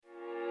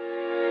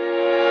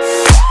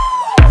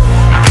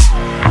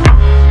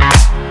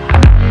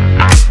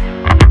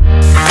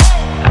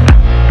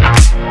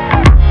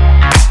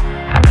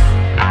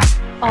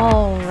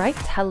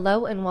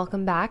Hello and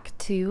welcome back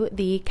to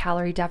the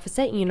Calorie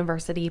Deficit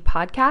University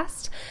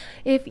podcast.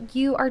 If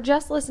you are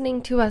just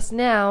listening to us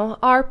now,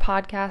 our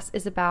podcast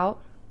is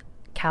about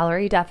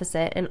calorie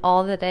deficit and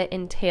all that it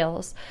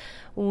entails.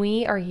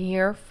 We are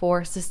here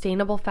for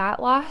sustainable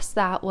fat loss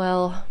that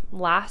will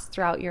last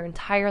throughout your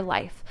entire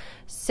life.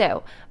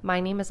 So, my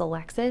name is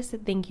Alexis.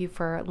 Thank you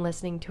for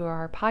listening to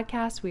our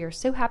podcast. We are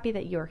so happy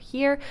that you're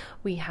here.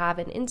 We have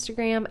an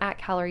Instagram at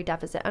calorie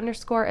deficit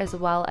 _ as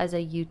well as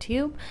a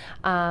YouTube,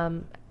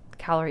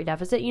 Calorie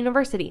Deficit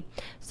University.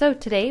 So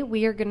today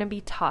we are going to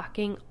be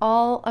talking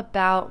all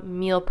about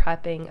meal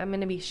prepping. I'm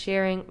going to be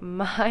sharing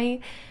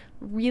my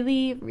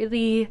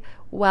really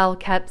well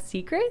kept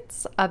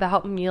secrets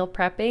about meal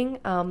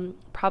prepping,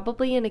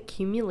 probably an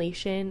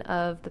accumulation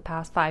of the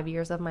past 5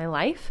 years of my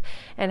life,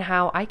 and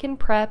how I can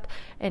prep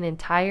an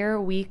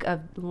entire week of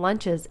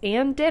lunches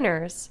and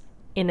dinners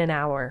in an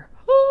hour.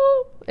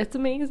 Oh, it's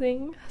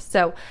amazing.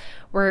 So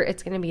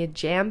it's going to be a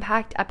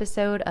jam-packed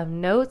episode of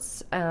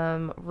notes.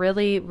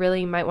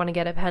 Really might want to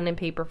get a pen and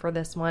paper for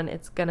this one.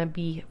 It's going to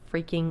be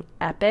freaking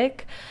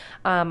epic.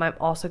 I'm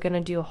also going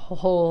to do a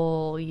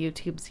whole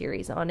YouTube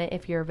series on it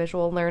if you're a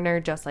visual learner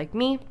just like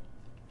me.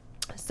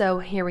 So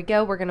here we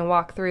go. We're going to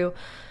walk through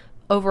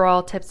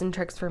overall tips and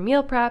tricks for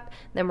meal prep.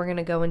 Then we're going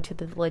to go into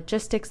the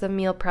logistics of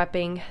meal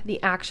prepping,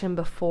 the action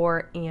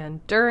before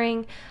and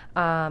during,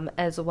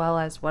 as well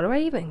as what do I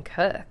even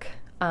cook?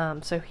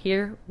 So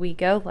here we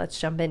go. Let's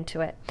jump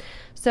into it.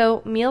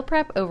 So meal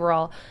prep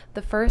overall,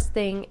 the first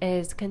thing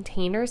is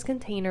containers.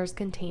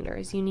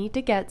 You need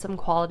to get some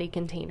quality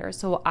containers.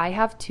 So I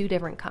have two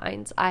different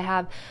kinds. I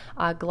have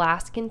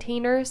glass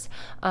containers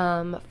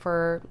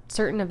for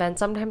certain events.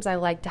 Sometimes I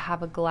like to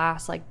have a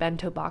glass like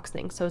bento box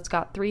thing. So it's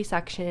got 3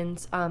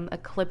 sections, a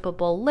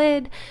clippable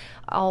lid.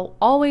 I'll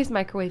always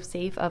microwave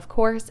safe, of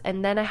course.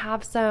 And then I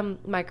have some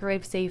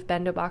microwave safe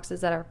bento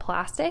boxes that are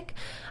plastic.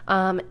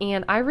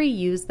 And I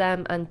reuse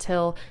them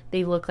until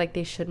they look like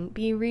they shouldn't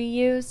be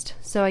reused.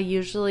 So I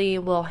usually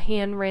will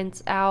hand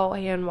rinse out,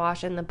 hand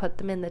wash, and then put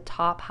them in the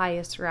top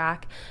highest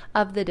rack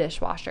of the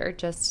dishwasher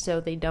just so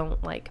they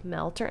don't like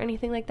melt or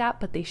anything like that,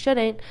 but they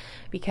shouldn't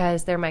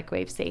because they're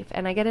microwave safe.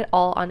 And I get it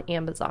all on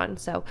Amazon.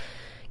 So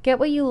get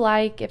what you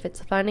like. If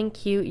it's fun and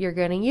cute, you're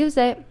going to use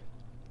it.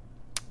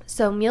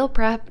 So meal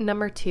prep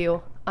number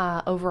 2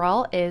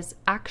 overall is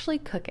actually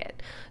cook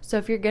it. So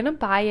if you're going to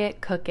buy it,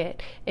 cook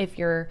it. If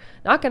you're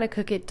not going to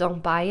cook it,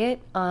 don't buy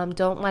it.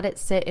 Don't let it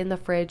sit in the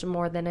fridge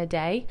more than a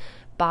day.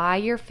 Buy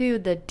your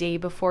food the day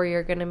before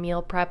you're going to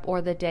meal prep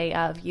or the day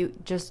of. You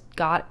just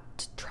got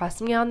to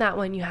trust me on that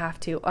one. You have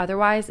to.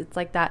 Otherwise, it's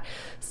like that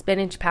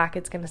spinach pack.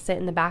 It's going to sit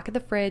in the back of the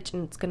fridge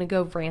and it's going to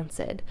go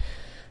rancid.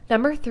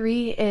 Number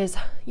 3 is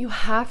you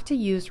have to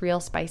use real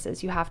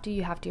spices. You have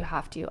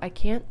to. I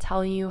can't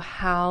tell you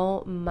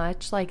how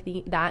much like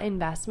that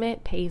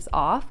investment pays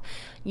off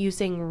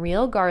using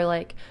real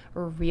garlic,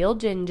 real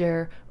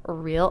ginger,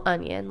 real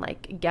onion.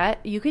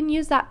 You can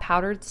use that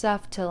powdered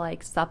stuff to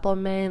like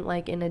supplement,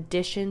 like in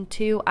addition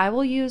to. I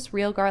will use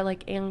real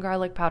garlic and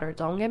garlic powder.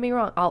 Don't get me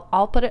wrong.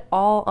 I'll put it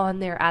all on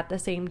there at the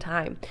same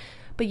time.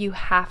 But you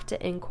have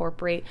to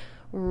incorporate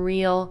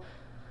real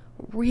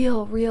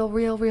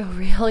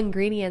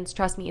ingredients.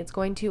 Trust me, it's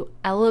going to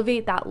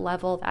elevate that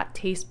level, that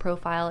taste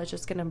profile. It's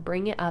just going to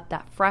bring it up,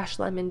 that fresh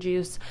lemon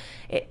juice.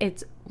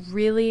 It's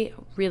really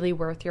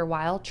worth your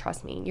while.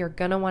 Trust me, you're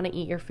going to want to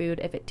eat your food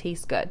if it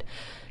tastes good.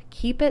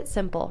 Keep it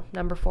simple.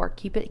 Number 4,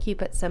 keep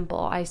it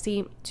simple. I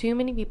see too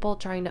many people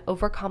trying to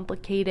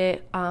overcomplicate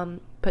it,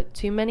 put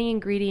too many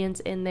ingredients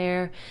in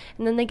there,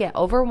 and then they get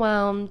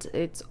overwhelmed.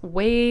 It's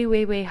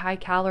way high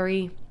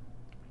calorie.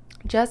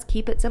 Just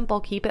keep it simple,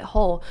 keep it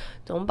whole.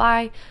 Don't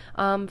buy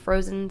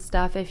frozen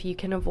stuff if you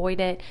can avoid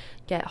it.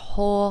 Get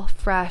whole,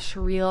 fresh,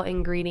 real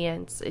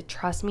ingredients.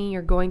 Trust me,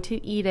 you're going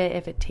to eat it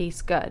if it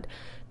tastes good.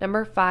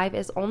 Number 5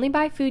 is only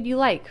buy food you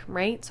like,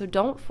 right? So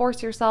don't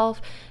force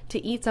yourself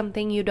to eat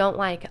something you don't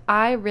like.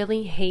 I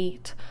really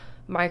hate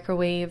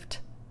microwaved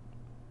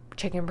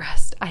chicken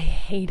breast. I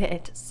hate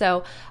it.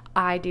 So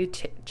I do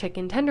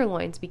chicken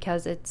tenderloins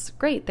because it's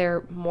great.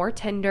 They're more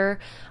tender,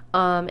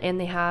 and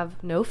they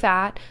have no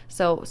fat.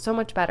 So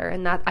much better.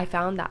 And that I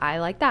found that I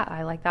like that.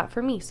 I like that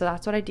for me. So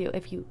that's what I do.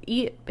 If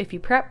you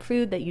prep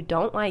food that you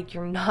don't like,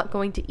 you're not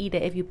going to eat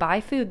it. If you buy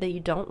food that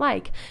you don't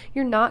like,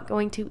 you're not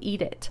going to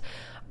eat it.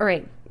 All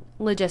right.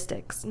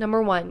 Logistics.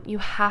 Number 1, you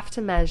have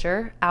to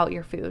measure out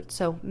your food.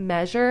 So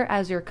measure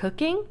as you're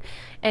cooking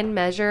and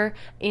measure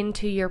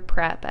into your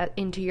prep,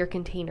 into your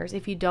containers.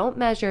 If you don't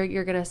measure,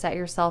 you're going to set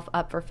yourself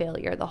up for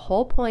failure. The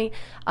whole point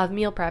of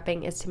meal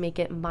prepping is to make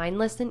it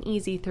mindless and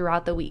easy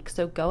throughout the week.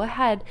 So go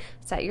ahead,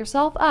 set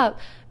yourself up,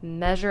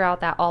 measure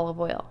out that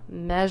olive oil,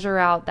 measure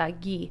out that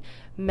ghee,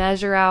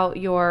 measure out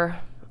your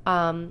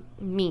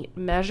meat,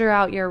 measure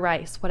out your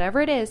rice,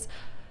 whatever it is.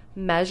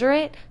 Measure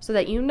it so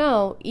that you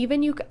know.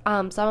 Even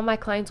some of my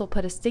clients will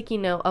put a sticky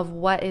note of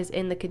what is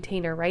in the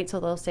container, right? So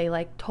they'll say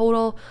like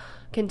total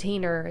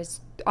container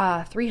is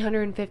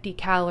 350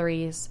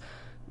 calories,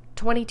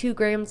 22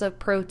 grams of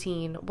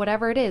protein,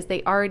 whatever it is,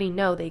 they already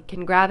know. They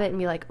can grab it and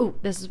be like, oh,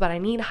 this is what I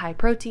need, high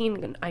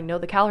protein. I know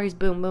the calories,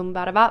 boom, boom,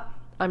 bada, bada,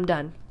 I'm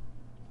done.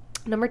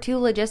 Number 2,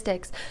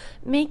 logistics.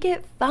 Make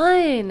it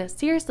fun.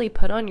 Seriously,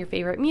 put on your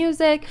favorite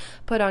music,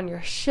 put on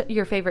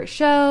your favorite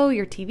show,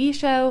 your TV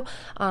show,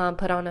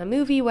 put on a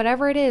movie,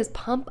 whatever it is.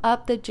 Pump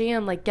up the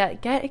jam. Like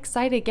get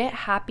excited, get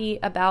happy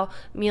about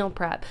meal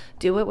prep.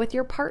 Do it with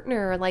your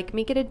partner. Like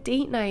make it a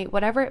date night,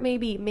 whatever it may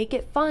be. Make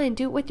it fun.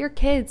 Do it with your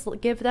kids.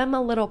 Give them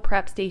a little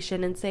prep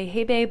station and say,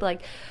 hey babe,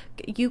 like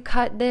you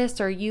cut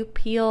this or you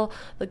peel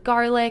the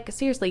garlic.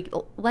 Seriously,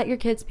 let your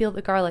kids peel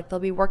the garlic. They'll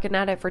be working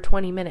at it for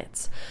 20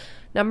 minutes.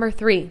 Number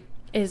 3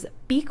 is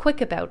be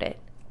quick about it.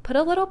 Put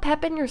a little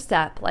pep in your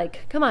step.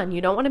 Like, come on, you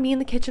don't want to be in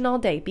the kitchen all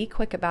day. Be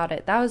quick about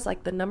it. That was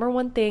like the number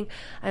one thing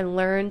I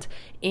learned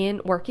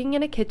in working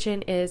in a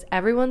kitchen is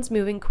everyone's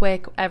moving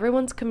quick.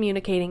 Everyone's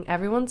communicating.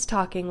 Everyone's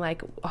talking.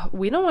 Like,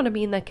 we don't want to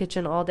be in that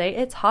kitchen all day.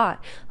 It's hot.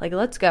 Like,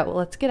 let's go.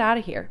 Let's get out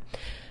of here.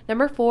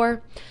 Number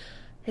 4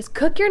 is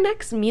cook your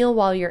next meal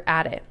while you're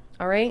at it.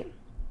 All right.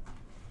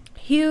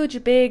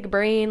 Huge, big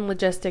brain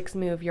logistics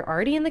move. You're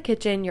already in the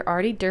kitchen. You're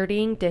already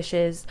dirtying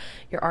dishes.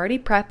 You're already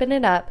prepping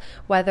it up.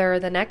 Whether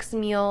the next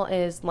meal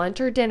is lunch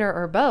or dinner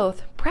or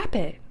both, prep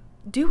it.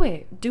 Do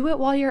it. Do it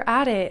while you're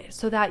at it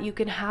so that you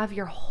can have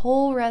your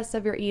whole rest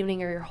of your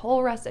evening or your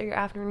whole rest of your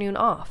afternoon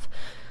off.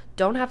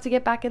 Don't have to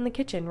get back in the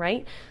kitchen,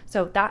 right?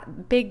 So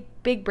that big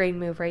brain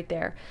move right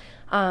there.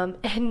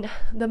 And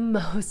the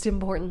most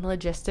important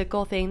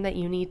logistical thing that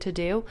you need to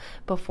do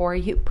before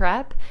you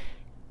prep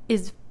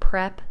is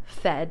prep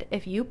fed.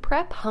 If you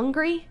prep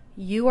hungry,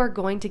 you are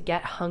going to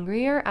get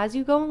hungrier as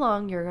you go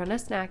along. You're going to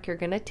snack, you're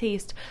going to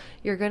taste,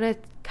 you're going to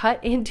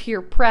cut into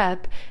your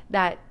prep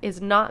that is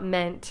not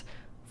meant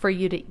for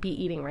you to be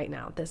eating right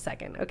now, this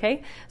second,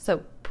 okay?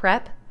 So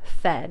prep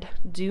fed.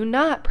 Do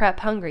not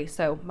prep hungry.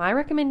 So my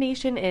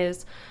recommendation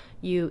is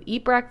you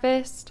eat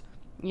breakfast,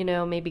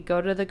 maybe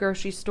go to the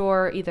grocery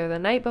store either the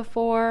night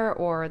before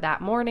or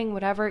that morning,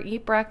 whatever,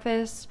 eat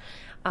breakfast.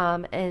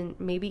 And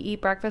maybe eat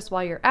breakfast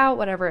while you're out,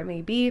 whatever it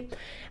may be,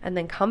 and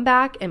then come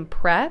back and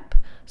prep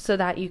so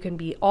that you can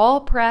be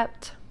all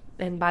prepped.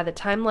 And by the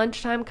time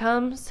lunchtime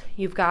comes,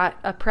 you've got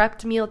a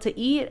prepped meal to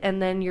eat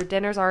and then your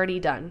dinner's already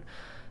done.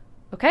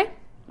 Okay?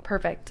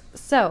 Perfect.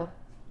 So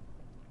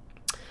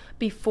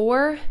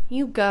before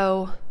you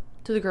go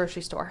to the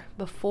grocery store,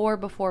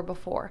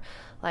 before,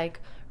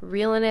 like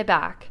reeling it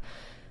back,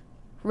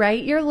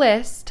 write your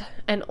list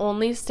and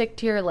only stick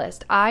to your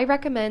list. I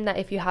recommend that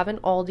if you have an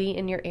Aldi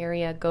in your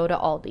area, go to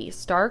Aldi.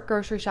 Start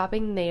grocery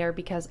shopping there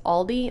because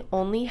Aldi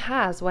only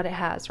has what it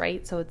has,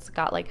 right? So it's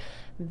got like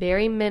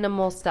very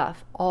minimal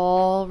stuff,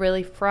 all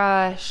really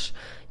fresh.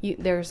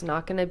 There's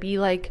not going to be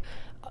like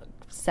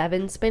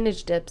 7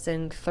 spinach dips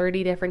and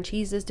 30 different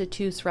cheeses to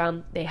choose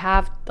from. They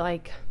have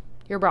like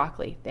your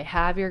broccoli. They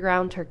have your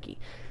ground turkey.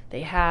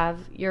 They have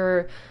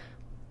your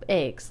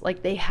eggs.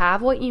 Like they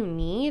have what you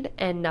need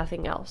and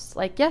nothing else.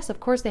 Like, yes, of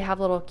course they have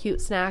little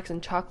cute snacks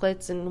and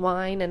chocolates and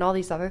wine and all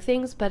these other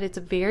things, but it's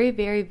very,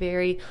 very,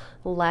 very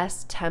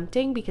less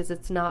tempting because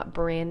it's not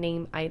brand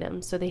name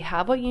items. So they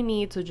have what you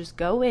need. So just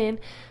go in,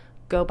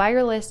 go by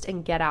your list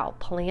and get out.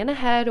 Plan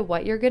ahead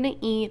what you're going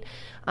to eat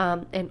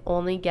and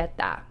only get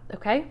that.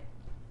 Okay?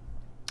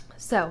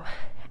 So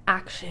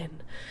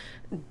action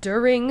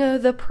during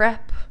the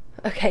prep.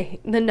 Okay,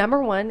 the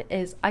number 1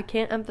 is, I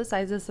can't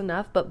emphasize this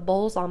enough, but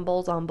bowls on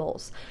bowls on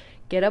bowls.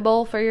 Get a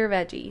bowl for your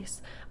veggies.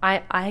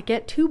 I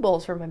get 2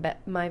 bowls for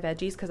my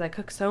veggies because I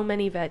cook so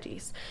many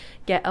veggies.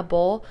 Get a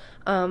bowl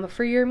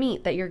for your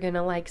meat that you're going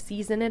to like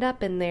season it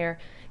up in there.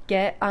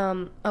 Get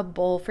a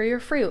bowl for your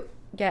fruit.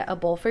 Get a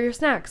bowl for your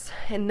snacks.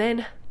 And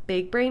then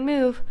big brain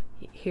move.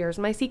 Here's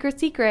my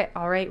secret.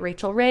 All right,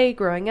 Rachel Ray,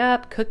 growing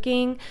up,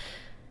 cooking.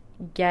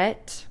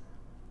 Get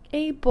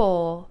a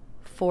bowl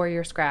for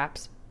your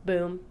scraps.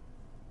 Boom.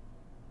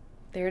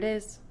 There it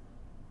is.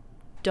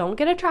 Don't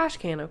get a trash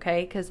can,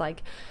 okay? Because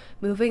like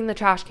moving the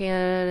trash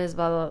can is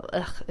blah, blah,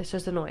 blah. Ugh, it's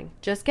just annoying.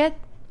 Just get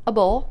a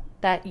bowl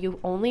that you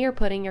only are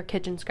putting your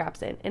kitchen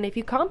scraps in. And if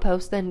you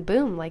compost, then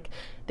boom, like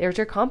there's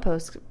your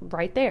compost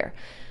right there.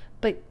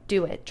 But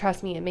do it.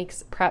 Trust me, it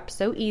makes prep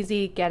so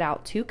easy. Get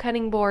out 2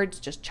 cutting boards,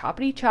 just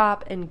choppity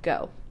chop and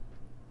go.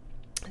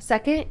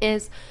 Second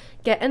is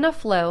get in a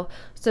flow.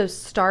 So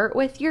start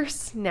with your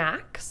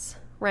snacks.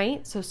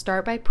 Right? So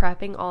start by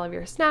prepping all of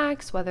your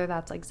snacks, whether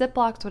that's like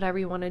Ziplocs, whatever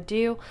you want to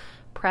do.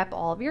 Prep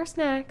all of your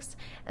snacks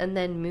and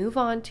then move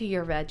on to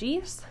your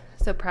veggies.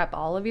 So prep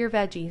all of your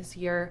veggies,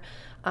 your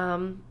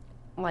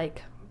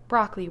like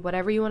broccoli,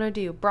 whatever you want to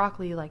do,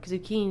 broccoli, like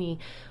zucchini,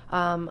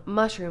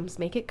 mushrooms,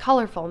 make it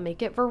colorful,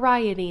 make it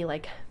variety,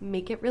 like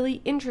make it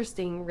really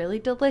interesting, really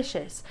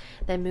delicious.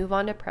 Then move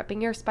on to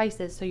prepping your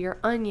spices. So your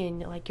onion,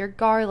 like your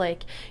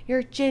garlic,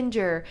 your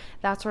ginger,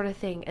 that sort of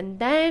thing. And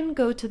then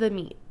go to the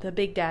meat, the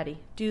big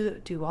daddy.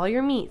 Do all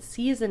your meat,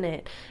 season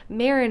it,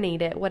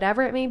 marinate it,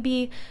 whatever it may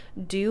be.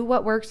 Do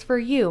what works for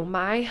you.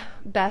 My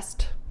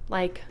best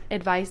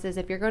advice is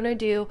if you're going to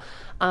do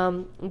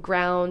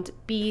ground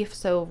beef,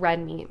 so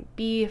red meat,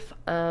 beef,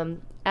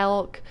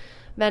 elk,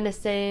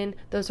 venison,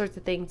 those sorts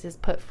of things, is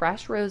put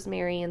fresh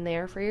rosemary in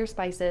there for your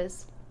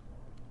spices,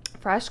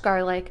 fresh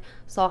garlic,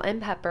 salt,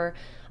 and pepper.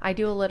 I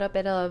do a little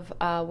bit of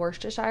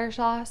Worcestershire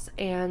sauce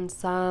and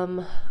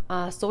some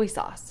soy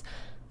sauce.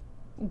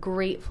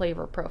 Great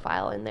flavor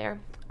profile in there.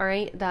 All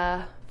right,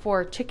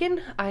 for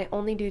chicken, I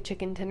only do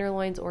chicken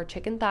tenderloins or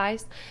chicken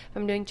thighs. If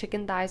I'm doing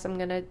chicken thighs, I'm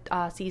going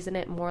to season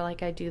it more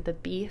like I do the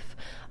beef,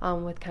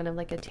 with kind of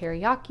like a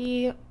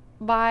teriyaki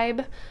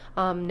vibe.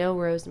 No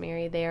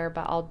rosemary there,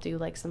 but I'll do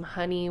like some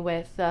honey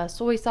with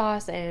soy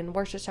sauce and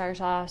Worcestershire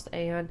sauce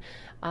and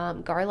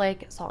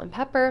garlic, salt, and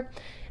pepper.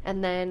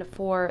 And then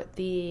for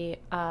the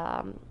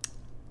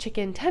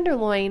chicken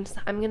tenderloins,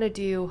 I'm going to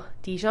do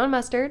Dijon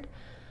mustard,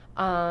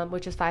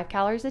 which is 5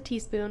 calories a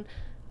teaspoon.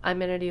 I'm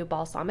going to do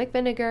balsamic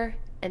vinegar,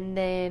 and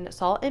then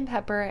salt and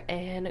pepper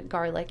and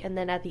garlic. And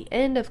then at the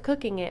end of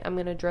cooking it, I'm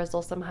going to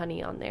drizzle some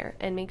honey on there,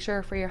 and make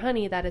sure for your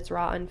honey that it's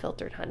raw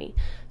unfiltered honey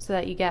so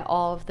that you get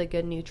all of the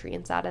good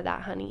nutrients out of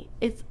that honey.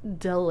 It's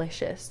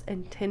delicious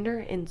and tender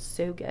and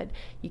so good.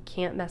 You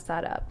can't mess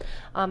that up.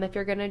 If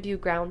you're going to do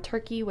ground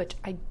turkey, which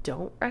I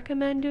don't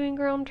recommend doing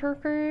ground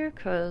turkey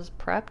because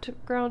prepped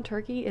ground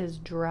turkey is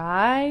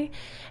dry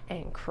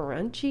and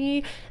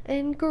crunchy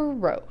and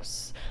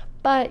gross.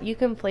 But you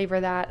can flavor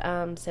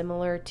that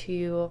similar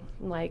to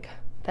like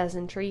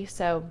pheasantry.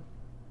 So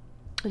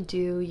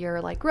do your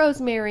like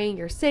rosemary,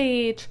 your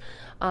sage,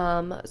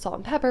 salt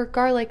and pepper,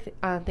 garlic,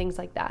 things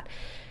like that.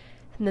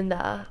 And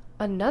then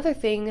another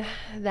thing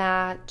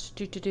that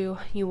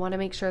you want to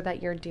make sure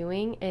that you're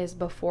doing is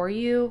before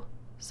you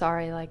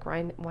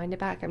wind it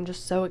back. I'm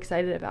just so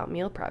excited about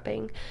meal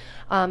prepping.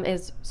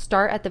 Is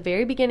start at the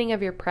very beginning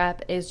of your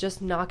prep is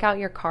just knock out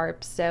your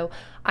carbs. So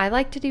I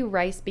like to do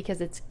rice because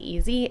it's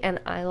easy and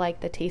I like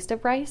the taste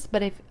of rice.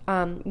 But if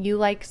you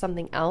like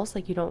something else,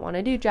 like you don't want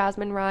to do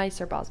jasmine rice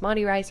or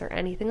basmati rice or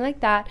anything like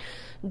that,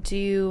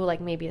 do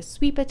like maybe a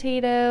sweet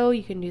potato.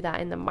 You can do that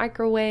in the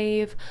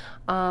microwave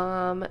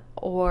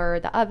or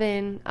the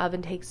oven.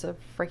 Oven takes a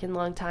freaking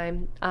long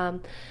time.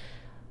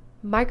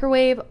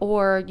 Microwave,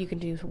 or you can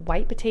do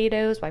white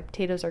potatoes. White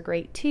potatoes are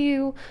great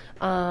too.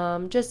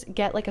 Just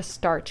get like a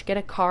starch, get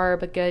a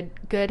carb, a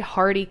good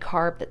hearty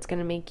carb that's going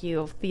to make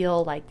you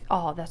feel like,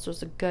 oh, this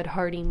was a good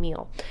hearty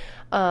meal.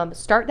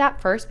 Start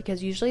that first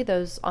because usually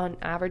those on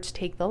average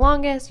take the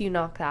longest. You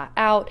knock that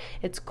out.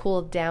 It's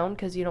cooled down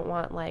because you don't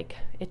want like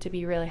it to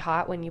be really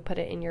hot when you put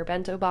it in your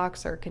bento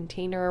box or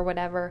container or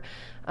whatever,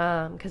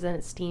 because then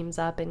it steams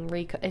up and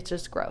it's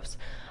just gross.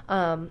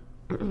 So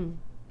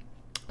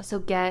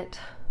get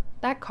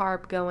that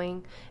carb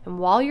going, and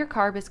while your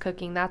carb is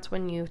cooking, that's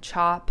when you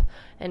chop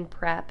and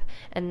prep,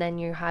 and then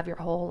you have your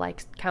whole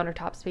like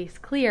countertop space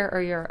clear,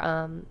 or your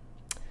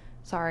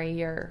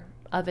your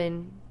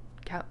oven,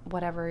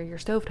 whatever, your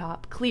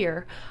stovetop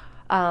clear,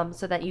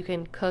 so that you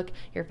can cook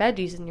your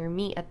veggies and your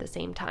meat at the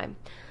same time.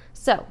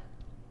 So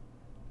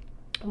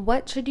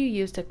what should you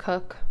use to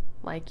cook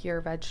like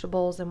your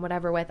vegetables and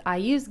whatever with? I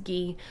use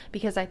ghee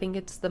because I think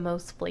it's the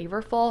most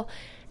flavorful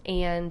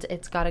and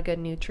it's got a good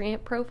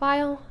nutrient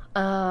profile.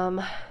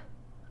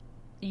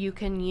 You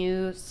can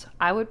use,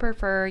 I would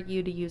prefer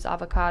you to use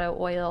avocado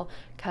oil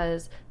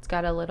because it's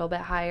got a little bit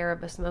higher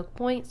of a smoke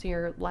point, so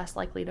you're less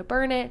likely to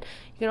burn it.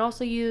 You can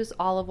also use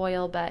olive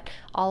oil, but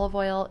olive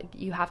oil,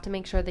 you have to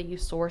make sure that you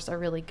source a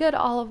really good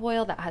olive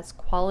oil that has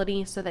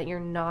quality so that you're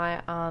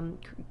not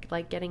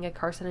like getting a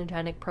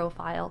carcinogenic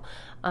profile,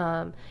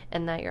 and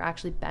that you're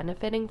actually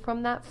benefiting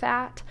from that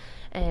fat.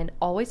 And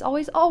always,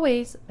 always,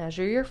 always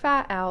measure your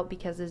fat out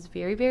because it's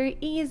very, very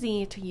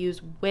easy to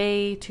use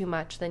way too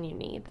much than you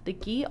need. The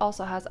ghee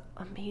also has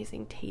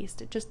amazing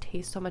taste. It just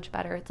tastes so much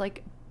better. It's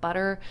like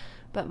butter,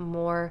 but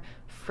more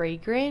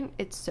fragrant.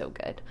 It's so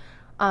good.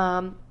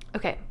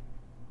 Okay.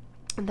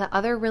 The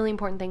other really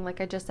important thing,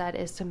 like I just said,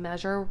 is to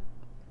measure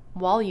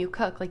while you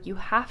cook. Like you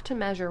have to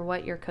measure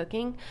what you're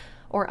cooking,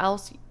 or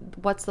else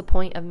what's the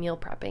point of meal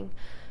prepping?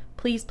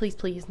 Please, please,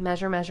 please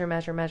measure.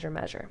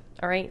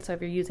 All right. So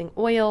if you're using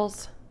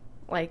oils,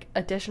 like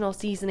additional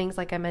seasonings,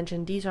 like I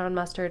mentioned, Dijon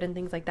mustard and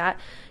things like that,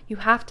 you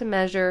have to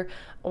measure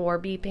or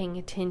be paying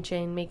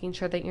attention, making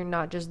sure that you're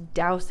not just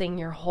dousing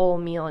your whole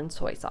meal in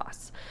soy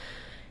sauce.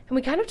 And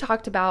we kind of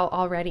talked about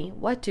already,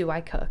 what do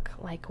I cook?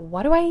 Like,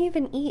 what do I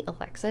even eat,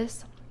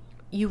 Alexis?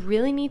 You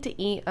really need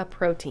to eat a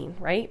protein,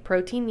 right?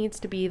 Protein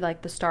needs to be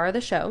like the star of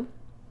the show.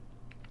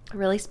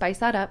 Really spice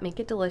that up, make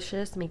it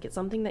delicious, make it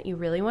something that you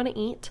really want to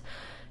eat.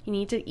 You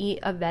need to eat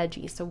a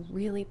veggie. So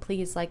really,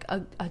 please, like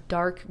a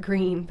dark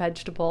green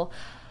vegetable,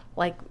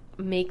 like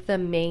make the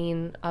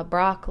main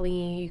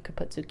broccoli. You could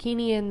put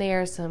zucchini in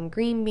there, some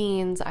green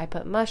beans. I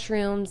put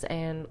mushrooms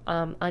and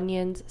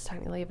onions. It's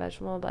technically a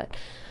vegetable, but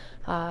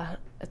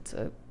it's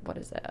a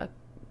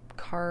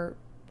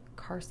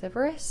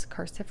carcivorous?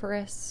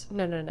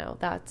 No,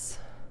 that's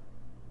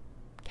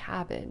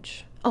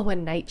cabbage. Oh, a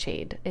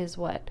nightshade is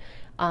what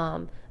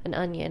an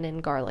onion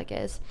and garlic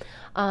is.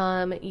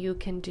 You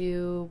can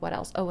do, what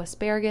else? Oh,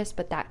 asparagus,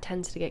 but that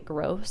tends to get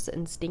gross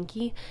and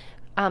stinky.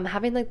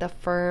 Having like the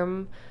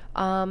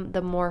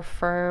more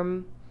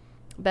firm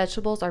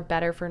vegetables are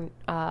better for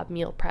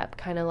meal prep,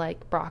 kind of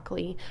like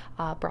broccoli,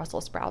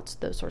 Brussels sprouts,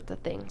 those sorts of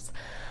things.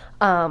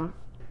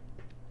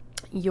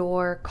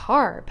 Your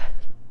carb,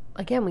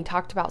 again, we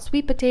talked about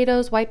sweet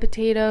potatoes, white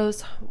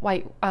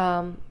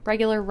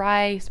regular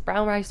rice,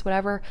 brown rice,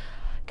 whatever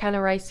kind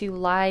of rice you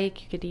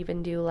like. You could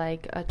even do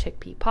like a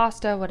chickpea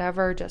pasta,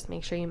 whatever. Just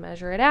make sure you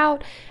measure it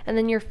out. And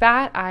then your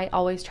fat, I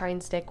always try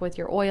and stick with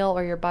your oil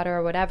or your butter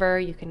or whatever.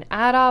 You can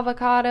add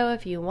avocado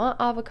if you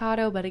want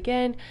avocado, but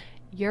again,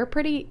 you're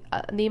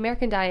the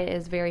American diet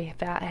is very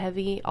fat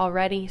heavy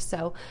already,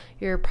 so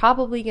you're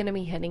probably going to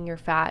be hitting your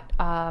fat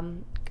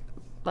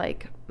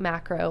like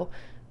macro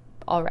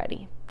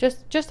already.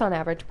 Just on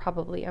average,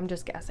 probably. I'm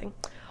just guessing.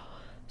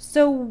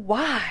 So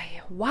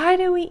why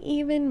do we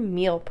even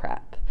meal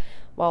prep?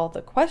 Well,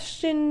 the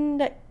question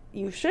that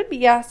you should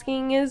be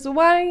asking is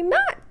why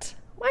not?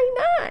 Why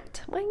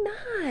not? Why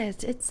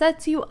not? It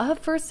sets you up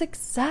for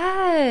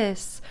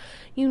success.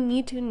 You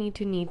need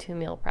to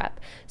meal prep.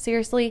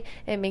 Seriously,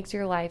 it makes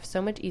your life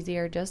so much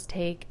easier. Just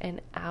take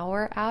an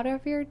hour out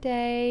of your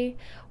day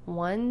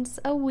once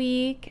a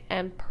week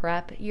and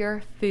prep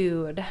your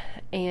food.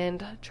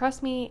 And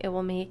trust me, it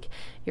will make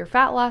your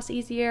fat loss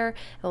easier.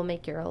 It will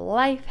make your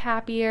life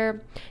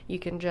happier. You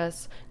can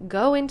just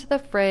go into the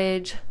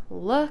fridge,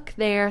 look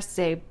there,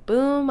 say,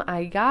 boom,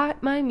 I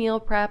got my meal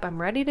prep. I'm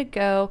ready to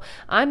go.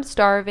 I'm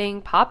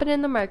starving. Pop it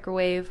in the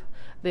microwave.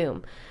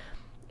 Boom.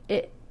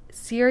 It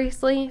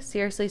seriously,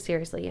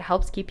 it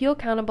helps keep you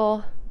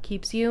accountable,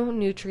 keeps you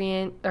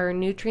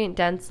nutrient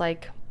dense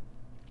like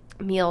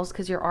meals,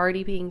 because you're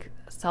already being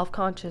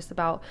self-conscious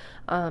about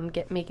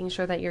making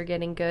sure that you're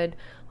getting good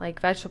like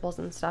vegetables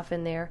and stuff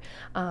in there,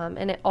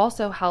 and it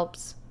also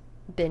helps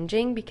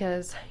binging,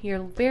 because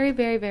you're very,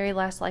 very, very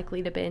less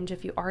likely to binge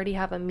if you already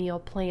have a meal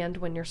planned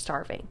when you're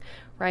starving,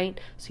 right?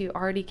 So you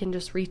already can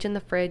just reach in the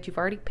fridge, you've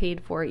already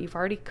paid for it, you've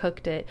already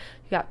cooked it,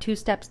 you got 2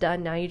 steps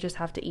done, now you just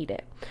have to eat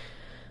it.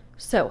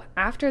 So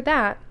after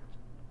that,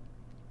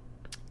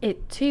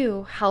 it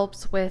too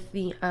helps with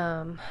the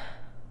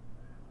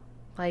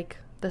like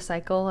the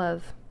cycle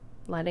of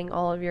letting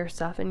all of your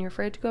stuff in your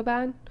fridge go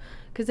bad.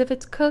 Because if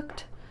it's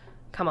cooked,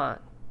 come on,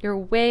 you're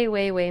way,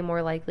 way, way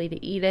more likely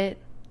to eat it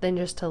than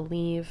just to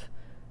leave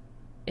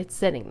it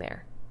sitting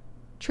there.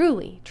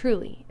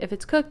 Truly. If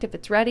it's cooked, if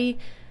it's ready,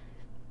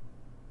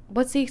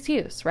 what's the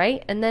excuse,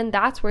 right? And then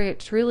that's where it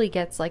truly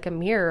gets like a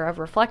mirror of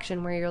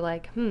reflection, where you're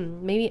like,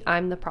 maybe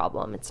I'm the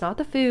problem. It's not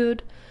the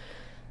food.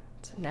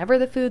 It's never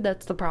the food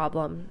that's the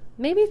problem.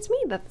 Maybe it's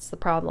me that's the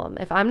problem.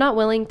 If I'm not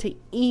willing to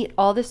eat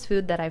all this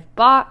food that I've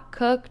bought,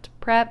 cooked,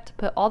 prepped,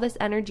 put all this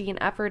energy and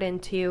effort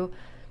into,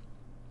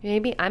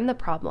 maybe I'm the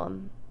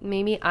problem.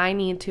 Maybe I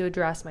need to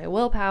address my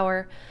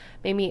willpower.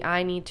 Maybe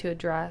I need to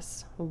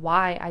address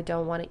why I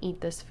don't want to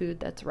eat this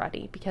food that's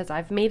ready, because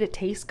I've made it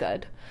taste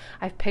good.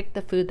 I've picked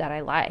the food that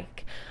I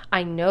like.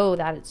 I know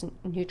that it's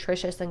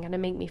nutritious and going to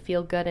make me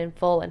feel good and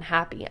full and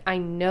happy. I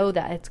know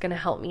that it's going to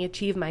help me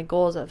achieve my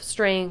goals of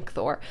strength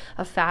or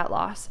of fat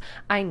loss.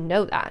 I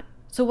know that.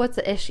 So what's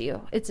the issue?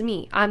 It's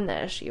me. I'm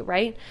the issue,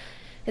 right?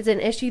 It's an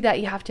issue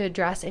that you have to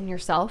address in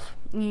yourself.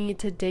 You need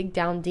to dig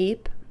down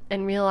deep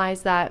and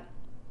realize that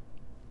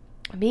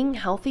being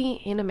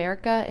healthy in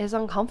America is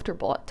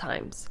uncomfortable at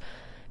times,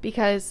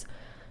 because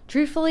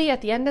truthfully,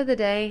 at the end of the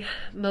day,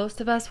 most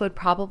of us would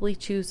probably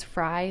choose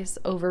fries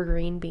over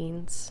green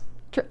beans.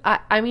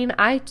 I mean,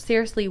 I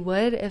seriously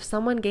would. If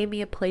someone gave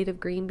me a plate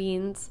of green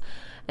beans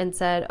and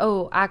said,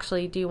 oh,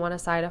 actually, do you want a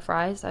side of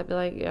fries? I'd be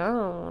like, yeah, I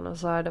don't want a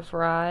side of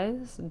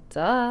fries.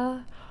 Duh.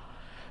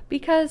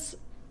 Because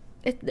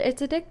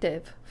it's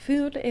addictive.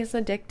 Food is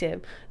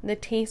addictive. The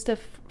taste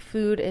of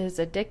food is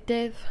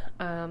addictive.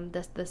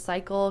 The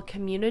cycle,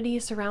 community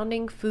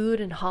surrounding food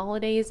and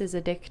holidays is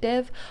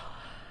addictive.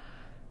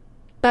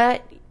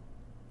 But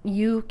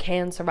you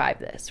can survive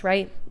this,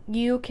 right?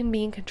 You can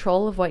be in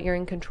control of what you're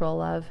in control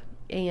of,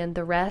 and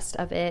the rest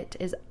of it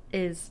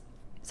is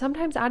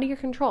sometimes out of your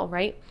control,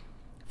 right?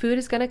 Food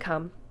is going to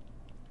come.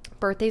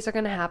 Birthdays are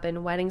going to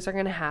happen, weddings are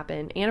going to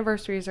happen,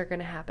 anniversaries are going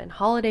to happen,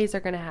 holidays are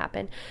going to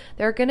happen.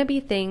 There are going to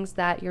be things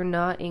that you're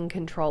not in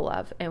control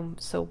of.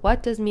 And so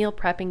what does meal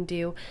prepping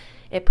do?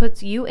 It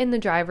puts you in the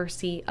driver's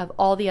seat of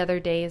all the other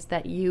days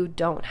that you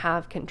don't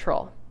have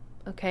control,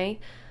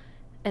 okay?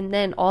 And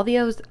then all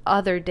those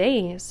other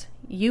days,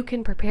 you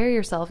can prepare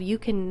yourself. You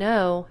can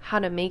know how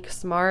to make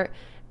smart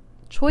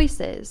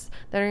choices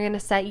that are going to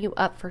set you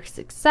up for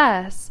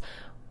success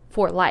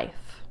for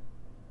life.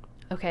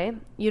 Okay?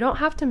 You don't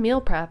have to meal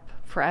prep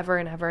forever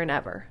and ever and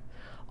ever.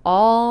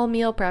 All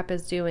meal prep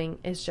is doing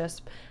is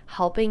just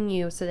helping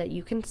you so that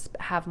you can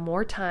have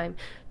more time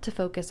to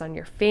focus on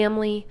your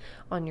family,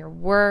 on your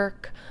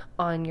work,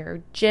 on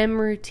your gym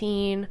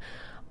routine,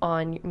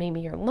 on maybe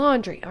your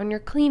laundry, on your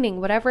cleaning,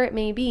 whatever it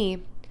may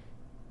be.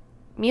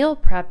 Meal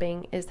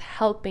prepping is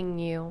helping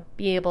you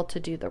be able to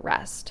do the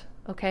rest.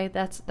 Okay,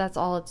 that's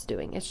all it's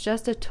doing. It's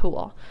just a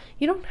tool.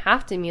 You don't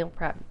have to meal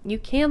prep. You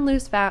can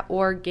lose fat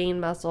or gain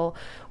muscle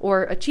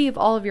or achieve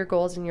all of your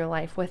goals in your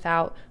life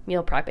without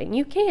meal prepping.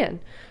 You can,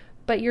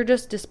 but you're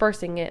just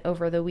dispersing it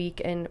over the week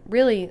and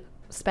really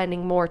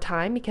spending more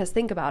time, because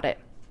think about it.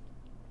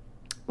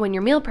 When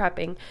you're meal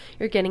prepping,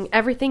 you're getting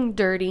everything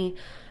dirty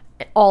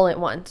all at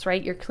once,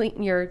 right?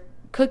 You're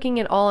cooking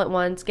it all at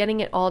once,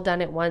 getting it all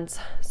done at once.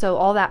 So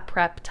all that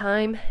prep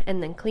time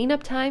and then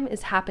cleanup time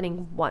is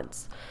happening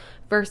once.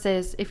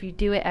 Versus if you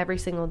do it every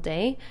single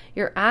day,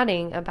 you're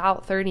adding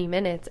about 30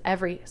 minutes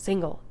every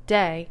single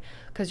day,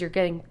 because you're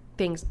getting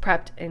things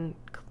prepped and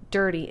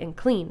dirty and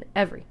clean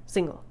every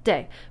single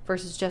day,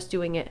 versus just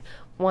doing it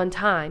one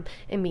time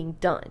and being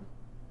done.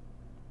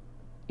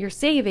 You're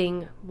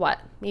saving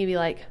maybe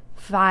like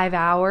 5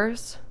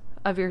 hours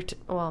of your,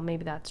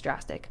 maybe that's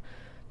drastic.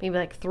 Maybe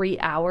like 3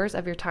 hours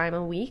of your time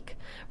a week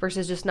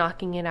versus just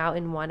knocking it out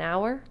in 1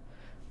 hour.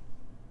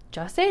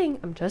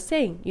 I'm just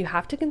saying, you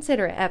have to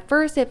consider it. At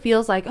first, it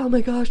feels like, oh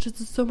my gosh, this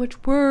is so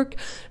much work.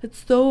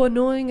 It's so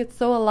annoying. It's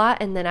so a lot.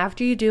 And then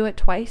after you do it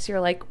twice, you're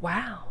like,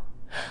 wow,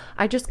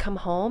 I just come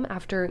home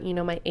after,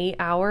 my 8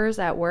 hours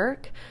at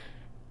work,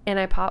 and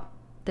I pop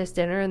this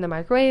dinner in the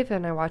microwave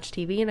and I watch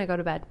TV and I go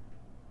to bed,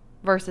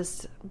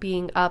 versus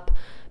being up,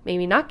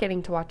 maybe not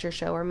getting to watch your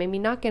show, or maybe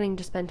not getting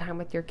to spend time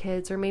with your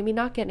kids, or maybe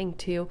not getting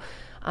to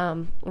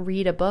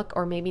read a book,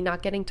 or maybe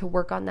not getting to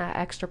work on that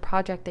extra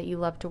project that you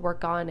love to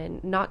work on,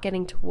 and not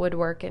getting to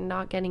woodwork, and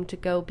not getting to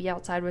go be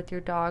outside with your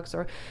dogs,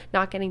 or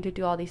not getting to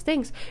do all these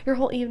things. Your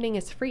whole evening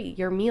is free.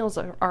 Your meals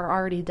are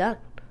already done.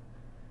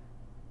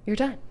 You're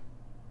done.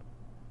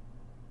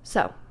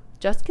 So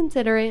just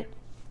consider it.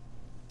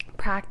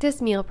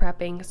 Practice meal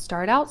prepping.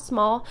 Start out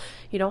small.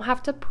 You don't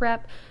have to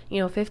prep,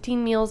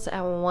 15 meals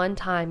at one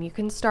time. You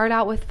can start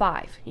out with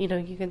 5. You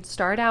can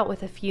start out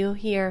with a few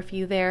here, a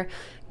few there.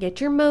 Get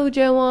your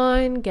mojo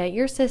on, get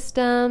your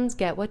systems,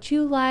 get what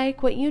you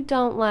like, what you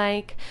don't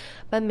like.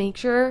 But make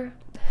sure,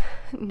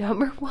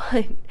 number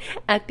 1,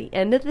 at the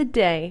end of the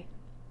day,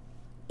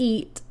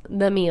 eat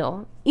the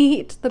meal.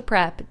 Eat the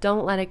prep.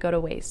 Don't let it go to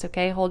waste,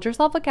 okay? Hold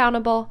yourself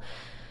accountable.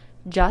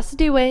 Just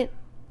do it.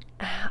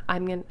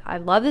 I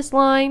love this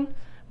line.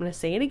 I'm going to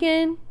say it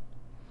again.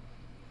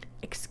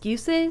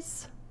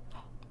 Excuses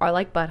are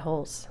like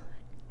buttholes.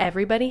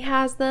 Everybody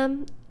has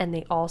them and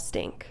they all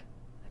stink.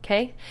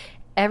 Okay?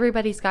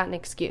 Everybody's got an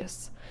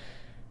excuse.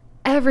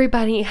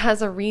 Everybody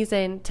has a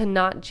reason to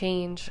not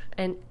change,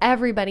 and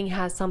everybody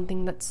has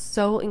something that's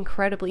so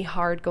incredibly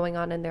hard going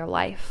on in their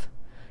life.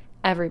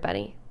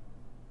 Everybody.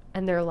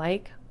 And they're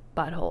like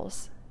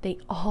buttholes. They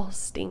all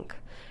stink,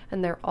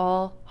 and they're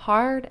all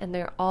hard, and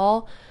they're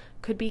all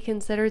could be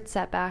considered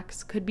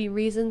setbacks, could be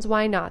reasons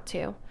why not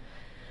to.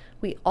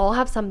 We all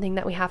have something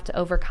that we have to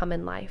overcome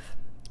in life,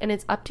 and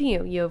it's up to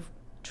you. You have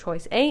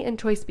choice A and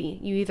choice B.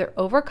 You either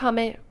overcome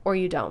it or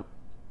you don't,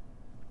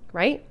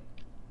 right?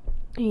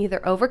 You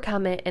either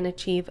overcome it and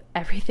achieve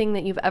everything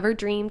that you've ever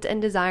dreamed and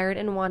desired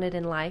and wanted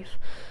in life,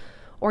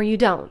 or you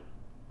don't.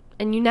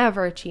 And you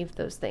never achieve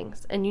those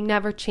things, and you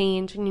never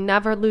change, and you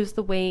never lose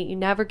the weight, you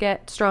never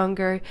get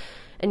stronger,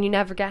 and you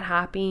never get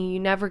happy,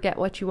 you never get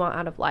what you want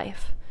out of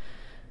life.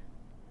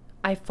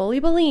 I fully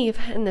believe,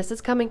 and this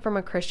is coming from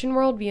a Christian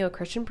worldview, a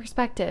Christian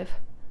perspective,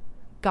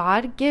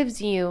 God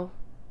gives you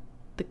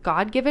the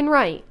God-given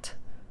right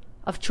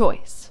of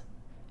choice.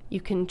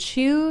 You can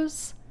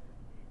choose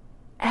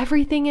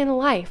everything in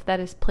life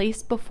that is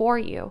placed before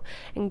you,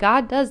 and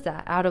God does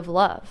that out of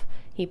love.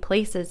 He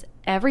places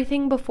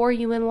everything before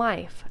you in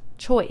life,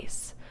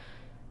 choice.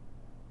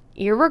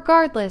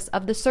 Irregardless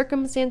of the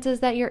circumstances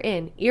that you're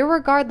in,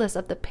 irregardless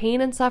of the pain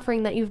and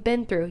suffering that you've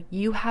been through,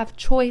 you have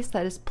choice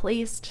that is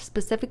placed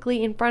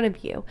specifically in front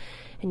of you,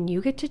 and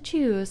you get to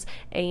choose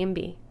A and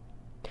B.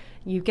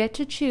 You get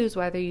to choose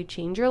whether you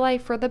change your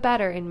life for the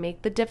better and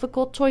make the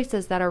difficult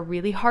choices that are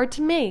really hard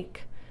to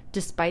make,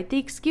 despite the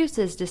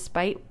excuses,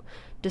 despite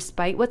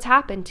what's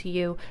happened to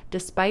you,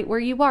 despite where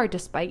you are,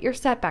 despite your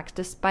setbacks,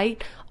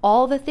 despite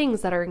all the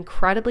things that are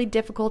incredibly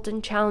difficult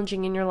and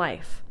challenging in your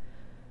life.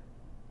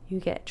 You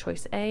get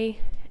choice A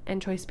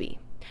and choice B.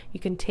 You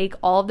can take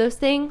all of those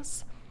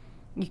things,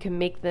 you can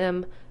make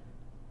them,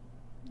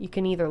 you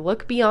can either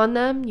look beyond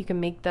them, you can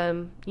make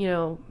them,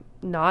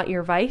 not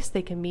your vice,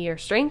 they can be your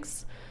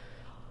strengths,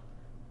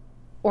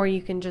 or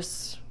you can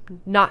just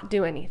not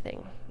do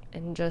anything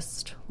and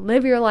just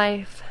live your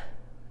life,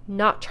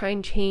 not try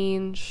and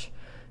change,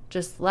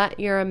 just let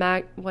your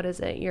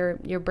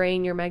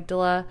brain, your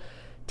amygdala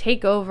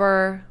take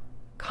over,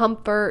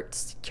 comfort,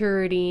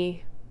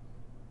 security,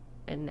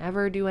 and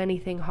never do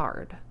anything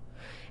hard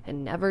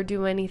and never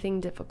do anything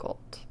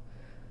difficult.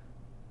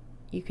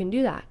 You can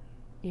do that.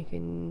 You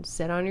can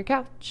sit on your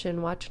couch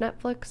and watch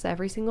Netflix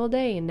every single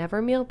day and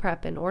never meal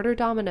prep and order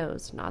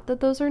Domino's. Not that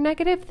those are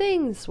negative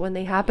things when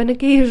they happen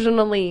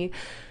occasionally,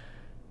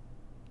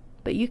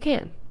 but you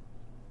can.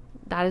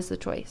 That is the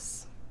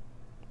choice,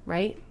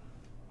 right?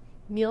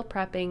 Meal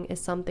prepping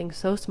is something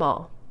so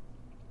small,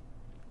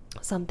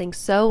 something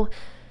so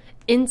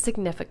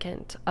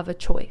insignificant of a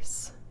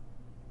choice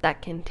that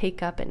can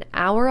take up an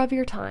hour of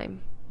your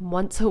time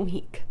once a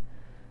week.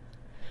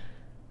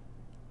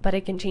 But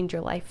it can change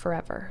your life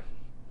forever.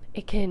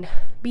 It can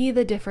be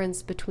the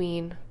difference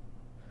between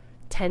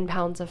 10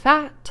 pounds of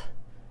fat.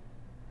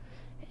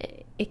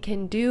 It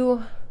can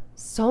do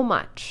so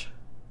much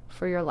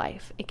for your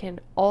life. It can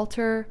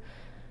alter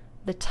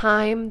the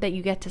time that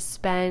you get to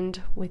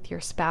spend with your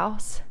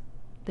spouse,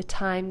 the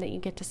time that you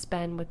get to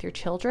spend with your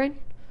children,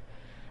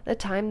 the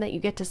time that you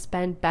get to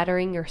spend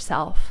bettering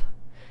yourself.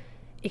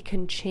 It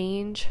can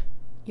change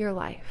your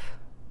life.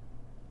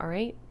 All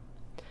right?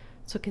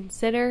 So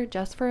consider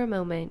just for a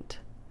moment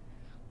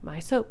my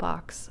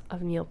soapbox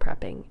of meal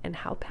prepping and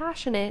how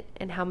passionate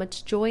and how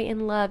much joy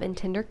and love and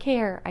tender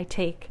care I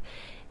take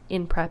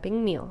in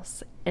prepping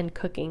meals and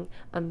cooking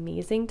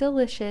amazing,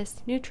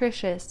 delicious,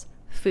 nutritious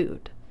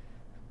food.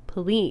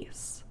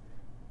 Please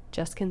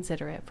just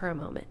consider it for a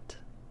moment.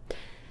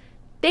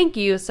 Thank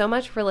you so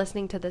much for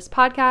listening to this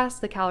podcast,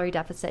 The Calorie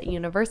Deficit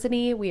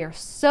University. We are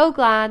so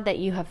glad that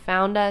you have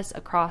found us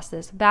across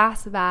this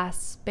vast,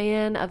 vast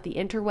span of the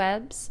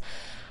interwebs.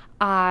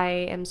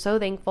 I am so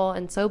thankful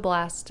and so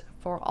blessed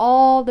for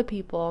all the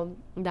people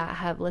that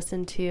have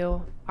listened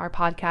to our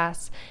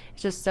podcast.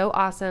 It's just so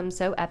awesome,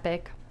 so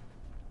epic.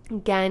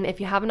 Again, if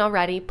you haven't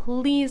already,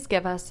 please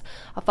give us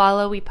a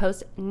follow. We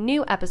post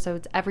new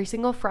episodes every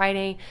single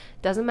Friday.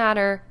 Doesn't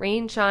matter,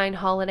 rain, shine,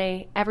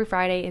 holiday, every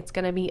Friday it's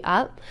going to be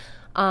up.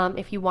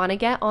 If you want to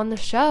get on the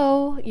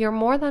show, you're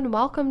more than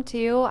welcome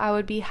to. I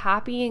would be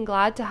happy and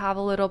glad to have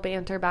a little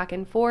banter back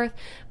and forth.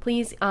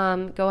 Please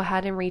go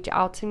ahead and reach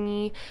out to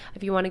me.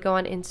 If you want to go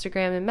on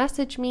Instagram and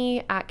message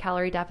me at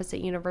Calorie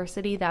Deficit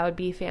University, that would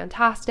be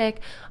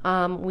fantastic.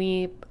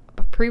 We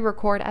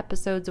pre-record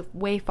episodes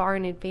way far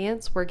in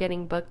advance. We're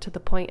getting booked to the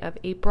point of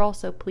April,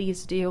 so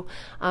please do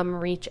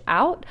reach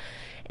out.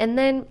 And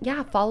then,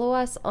 follow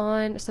us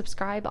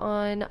subscribe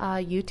on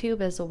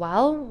YouTube as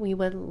well. We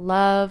would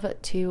love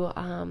to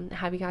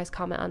have you guys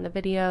comment on the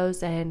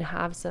videos and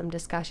have some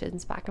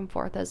discussions back and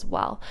forth as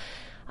well.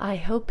 I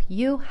hope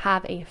you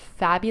have a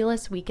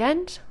fabulous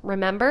weekend.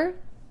 Remember,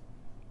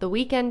 the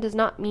weekend does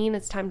not mean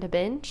it's time to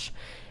binge.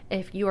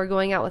 If you are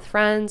going out with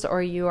friends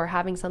or you are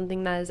having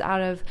something that is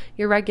out of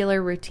your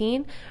regular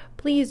routine,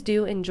 please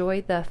do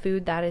enjoy the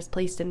food that is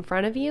placed in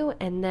front of you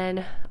and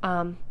then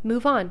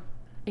move on.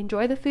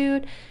 Enjoy the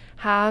food,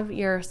 have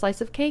your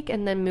slice of cake,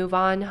 and then move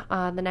on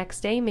the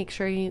next day. Make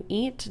sure you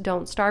eat.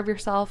 Don't starve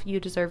yourself.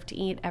 You deserve to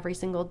eat every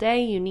single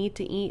day. You need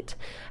to eat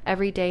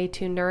every day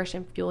to nourish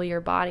and fuel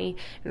your body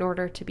in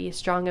order to be a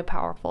strong and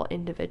powerful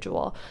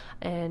individual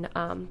and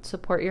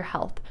support your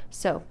health.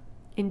 So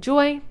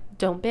enjoy.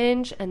 Don't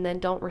binge and then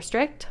don't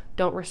restrict.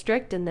 Don't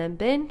restrict and then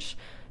binge.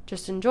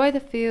 Just enjoy the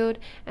food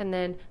and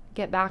then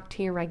get back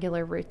to your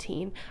regular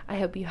routine. I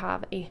hope you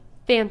have a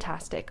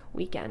fantastic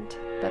weekend.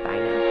 Bye-bye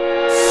now.